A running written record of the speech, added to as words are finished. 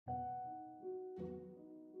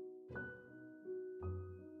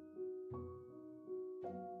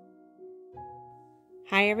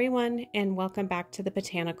Hi everyone, and welcome back to the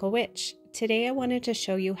Botanical Witch. Today I wanted to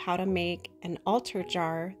show you how to make an altar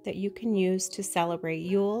jar that you can use to celebrate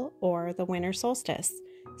Yule or the Winter Solstice.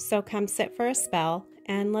 So come sit for a spell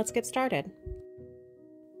and let's get started.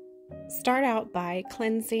 Start out by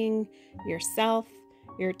cleansing yourself,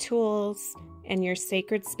 your tools, and your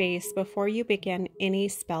sacred space before you begin any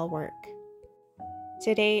spell work.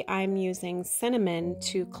 Today I'm using cinnamon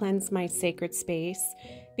to cleanse my sacred space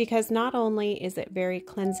because not only is it very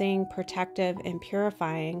cleansing, protective, and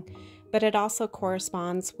purifying, but it also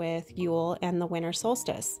corresponds with Yule and the Winter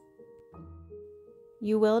Solstice.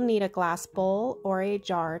 You will need a glass bowl or a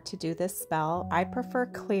jar to do this spell. I prefer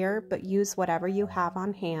clear, but use whatever you have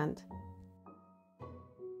on hand.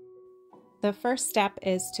 The first step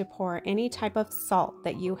is to pour any type of salt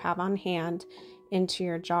that you have on hand into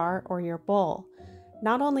your jar or your bowl.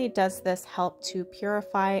 Not only does this help to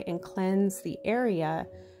purify and cleanse the area,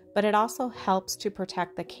 but it also helps to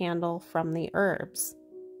protect the candle from the herbs.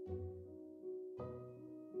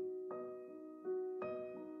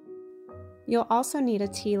 You'll also need a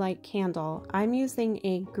tea light candle. I'm using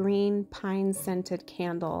a green pine scented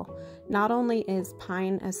candle. Not only is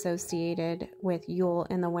pine associated with Yule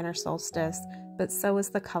and the Winter Solstice, but so is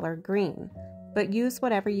the color green. But use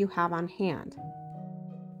whatever you have on hand.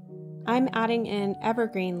 I'm adding in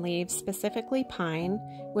evergreen leaves, specifically pine,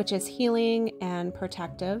 which is healing and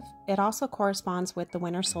protective. It also corresponds with the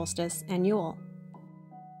Winter Solstice and Yule.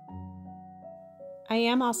 I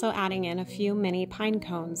am also adding in a few mini pine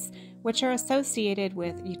cones, which are associated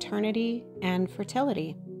with eternity and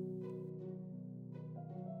fertility.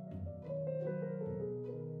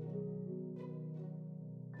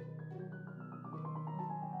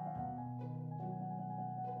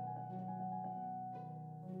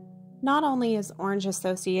 Not only is orange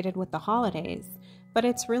associated with the holidays, but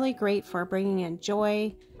it's really great for bringing in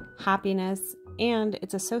joy, happiness, and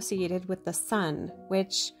it's associated with the sun,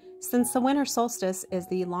 which, since the winter solstice is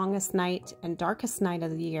the longest night and darkest night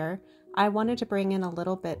of the year, I wanted to bring in a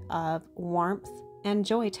little bit of warmth and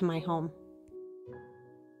joy to my home.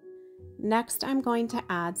 Next, I'm going to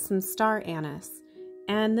add some star anise,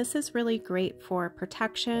 and this is really great for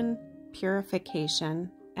protection,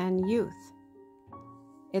 purification, and youth.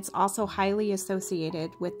 It's also highly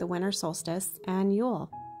associated with the Winter Solstice and Yule.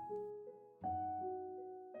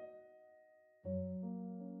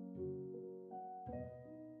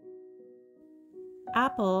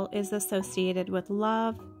 Apple is associated with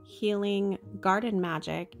love, healing, garden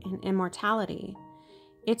magic, and immortality.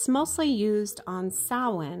 It's mostly used on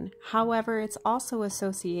Samhain, however, it's also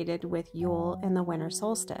associated with Yule and the Winter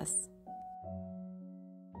Solstice.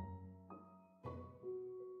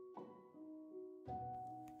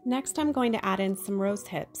 Next, I'm going to add in some rose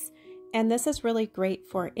hips, and this is really great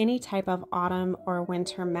for any type of autumn or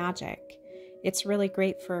winter magic. It's really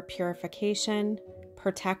great for purification,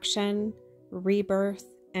 protection, rebirth,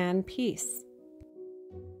 and peace.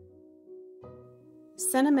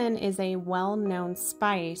 Cinnamon is a well-known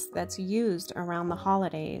spice that's used around the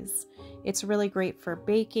holidays. It's really great for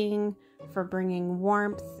baking, for bringing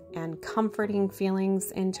warmth and comforting feelings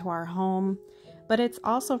into our home, but it's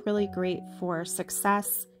also really great for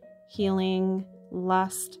success, healing,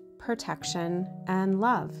 lust, protection, and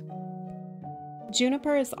love.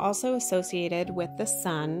 Juniper is also associated with the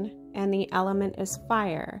sun, and the element is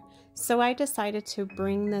fire, so I decided to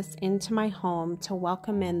bring this into my home to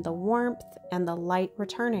welcome in the warmth and the light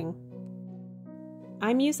returning.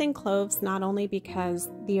 I'm using cloves not only because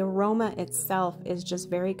the aroma itself is just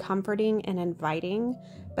very comforting and inviting,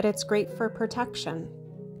 but it's great for protection.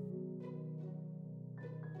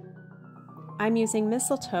 I'm using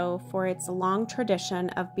mistletoe for its long tradition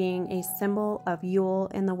of being a symbol of Yule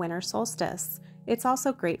and the Winter Solstice. It's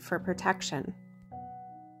also great for protection.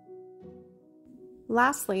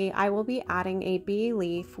 Lastly, I will be adding a bay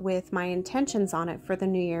leaf with my intentions on it for the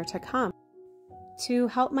new year to come. To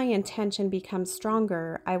help my intention become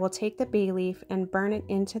stronger, I will take the bay leaf and burn it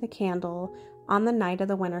into the candle on the night of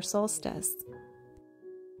the Winter Solstice.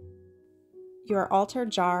 Your altar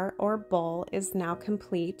jar or bowl is now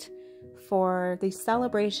complete for the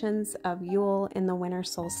celebrations of Yule and the Winter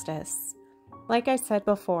Solstice. Like I said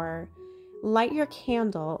before, light your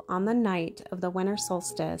candle on the night of the Winter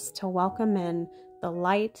Solstice to welcome in the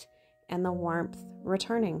light and the warmth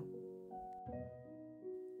returning.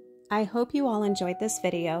 I hope you all enjoyed this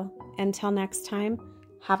video. Until next time,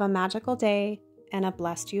 have a magical day and a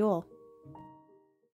blessed Yule.